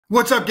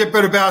What's up, Get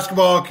Better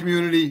Basketball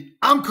community?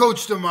 I'm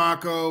Coach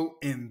DeMarco,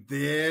 and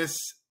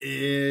this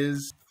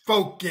is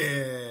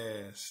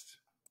Focused.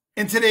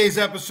 In today's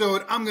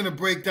episode, I'm going to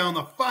break down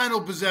the final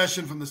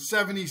possession from the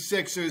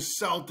 76ers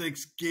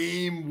Celtics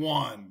Game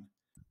 1.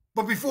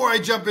 But before I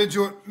jump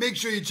into it, make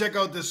sure you check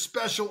out this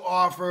special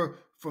offer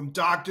from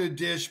Dr.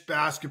 Dish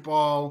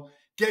Basketball.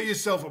 Get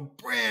yourself a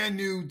brand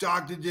new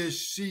Dr.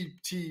 Dish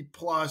CT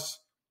Plus.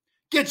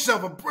 Get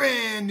yourself a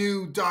brand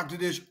new Dr.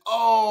 Dish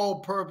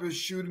all-purpose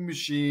shooting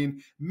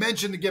machine.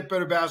 Mention the Get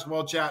Better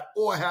Basketball chat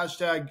or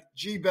hashtag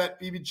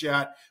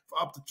GBetBBChat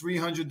for up to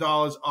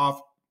 $300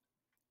 off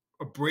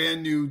a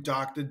brand new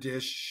Dr.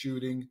 Dish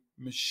shooting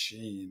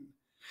machine.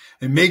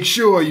 And make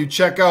sure you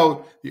check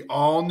out the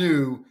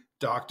all-new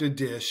Dr.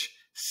 Dish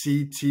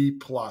CT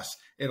Plus.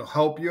 It'll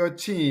help your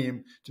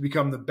team to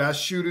become the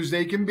best shooters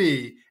they can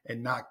be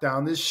and knock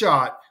down this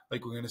shot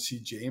like we're going to see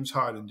James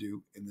Harden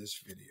do in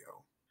this video.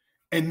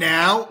 And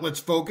now let's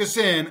focus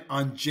in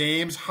on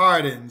James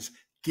Harden's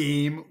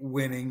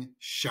game-winning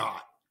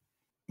shot.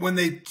 When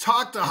they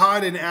talked to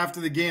Harden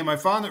after the game, I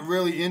found it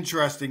really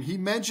interesting. He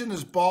mentioned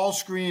his ball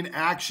screen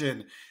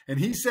action, and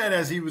he said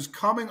as he was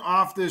coming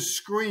off this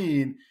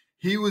screen,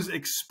 he was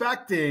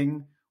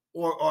expecting,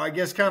 or I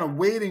guess kind of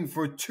waiting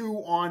for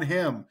two on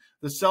him.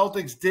 The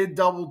Celtics did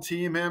double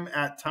team him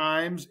at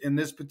times in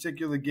this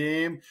particular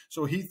game,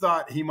 so he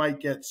thought he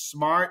might get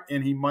Smart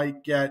and he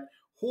might get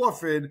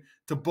Horford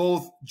to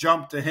both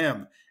jump to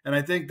him. And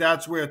I think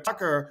that's where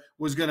Tucker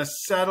was going to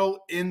settle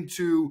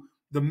into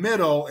the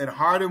middle and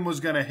Harden was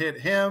going to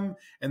hit him,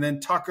 and then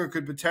Tucker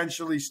could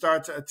potentially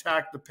start to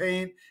attack the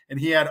paint,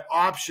 and he had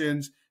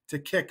options to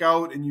kick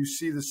out, and you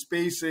see the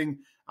spacing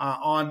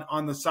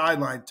on the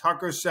sideline.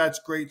 Tucker sets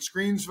great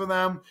screens for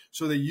them,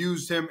 so they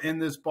used him in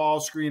this ball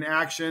screen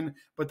action,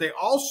 but they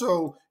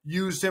also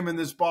used him in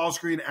this ball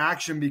screen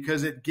action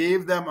because it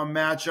gave them a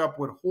matchup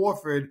with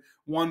Horford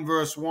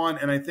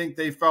 1-versus-1, and I think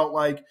they felt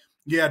like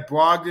you had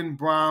Brogdon,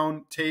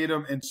 Brown,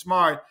 Tatum, and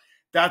Smart.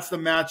 That's the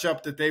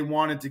matchup that they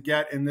wanted to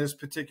get in this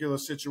particular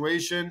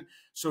situation.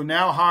 So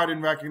now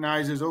Harden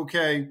recognizes,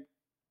 okay,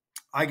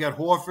 I got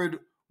Horford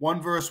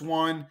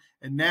 1-versus-1,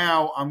 and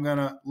now I'm going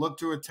to look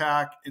to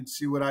attack and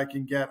see what I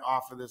can get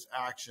off of this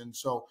action.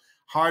 So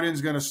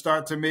Harden's going to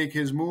start to make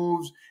his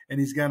moves, and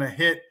he's going to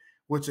hit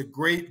what's a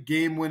great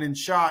game-winning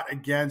shot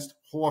against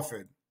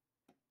Horford.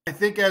 I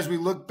think as we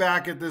look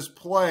back at this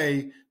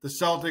play, the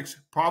Celtics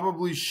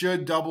probably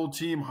should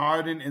double-team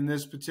Harden in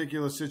this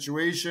particular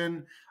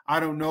situation. I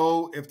don't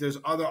know if there's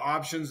other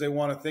options they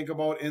want to think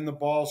about in the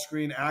ball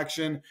screen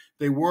action.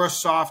 They were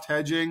soft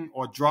hedging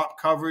or drop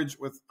coverage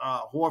with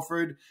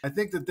Horford. I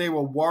think that they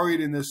were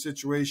worried in this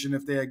situation.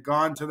 If they had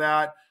gone to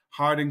that,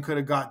 Harden could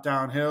have got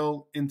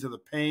downhill into the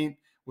paint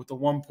with the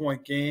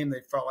one-point game.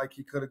 They felt like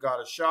he could have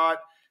got a shot.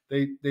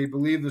 They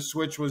believe the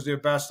switch was their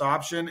best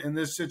option in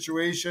this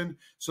situation,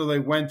 so they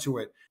went to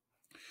it.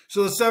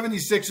 So the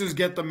 76ers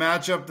get the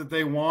matchup that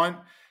they want,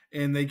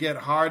 and they get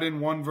Harden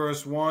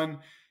 1-versus-1.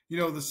 You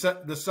know, the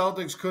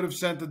Celtics could have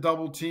sent the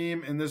double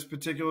team in this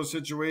particular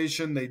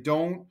situation. They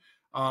don't.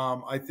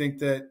 I think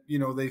that, you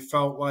know, they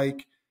felt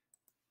like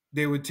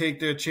they would take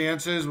their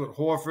chances with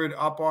Horford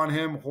up on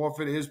him.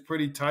 Horford is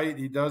pretty tight.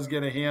 He does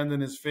get a hand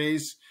in his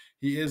face.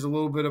 He is a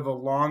little bit of a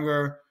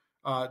longer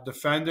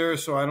defender,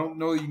 so I don't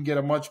know you can get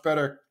a much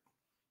better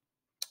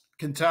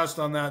contest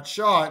on that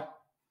shot.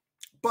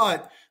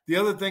 But the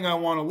other thing I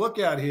want to look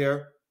at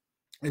here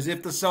is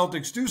if the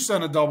Celtics do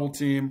send a double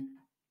team,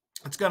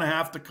 it's going to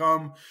have to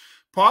come,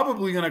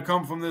 probably going to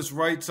come from this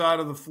right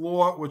side of the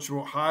floor, which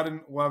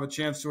Harden will have a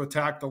chance to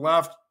attack the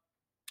left.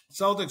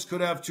 Celtics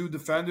could have two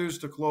defenders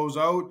to close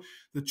out.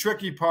 The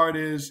tricky part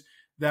is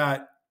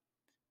that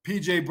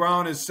P.J.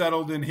 Brown is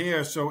settled in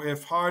here, so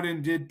if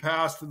Harden did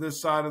pass to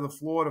this side of the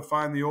floor to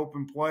find the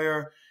open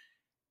player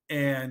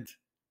and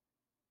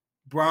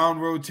Brown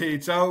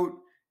rotates out,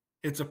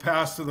 it's a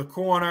pass to the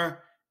corner,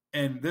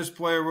 and this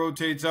player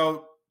rotates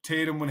out,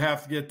 Tatum would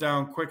have to get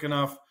down quick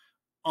enough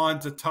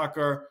onto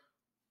Tucker.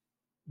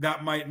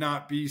 That might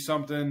not be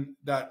something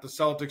that the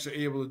Celtics are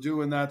able to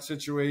do in that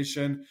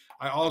situation.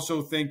 I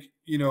also think,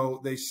 you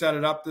know, they set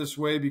it up this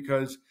way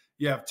because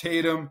you have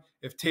Tatum.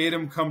 If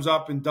Tatum comes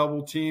up in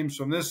double teams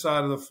from this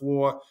side of the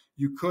floor,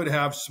 you could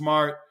have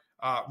Smart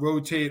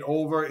rotate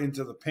over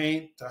into the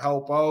paint to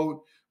help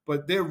out.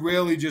 But they're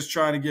really just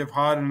trying to give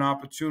Harden an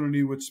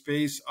opportunity with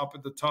space up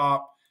at the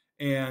top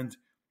and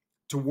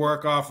to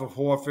work off of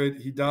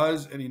Horford. He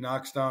does, and he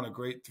knocks down a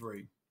great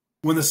three.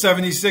 When the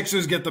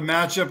 76ers get the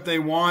matchup they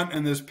want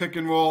in this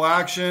pick-and-roll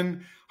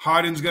action,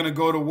 Harden's going to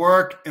go to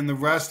work, and the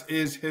rest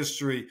is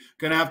history.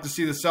 Going to have to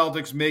see the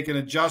Celtics make an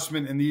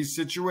adjustment in these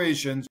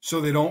situations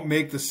so they don't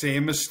make the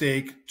same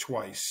mistake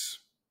twice.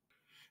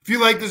 If you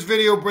like this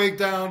video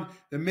breakdown,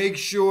 then make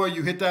sure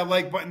you hit that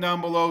like button down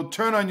below,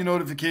 turn on your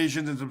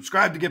notifications, and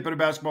subscribe to Get Better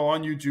Basketball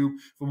on YouTube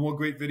for more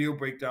great video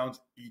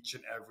breakdowns each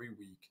and every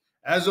week.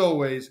 As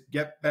always,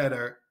 get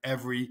better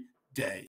every day.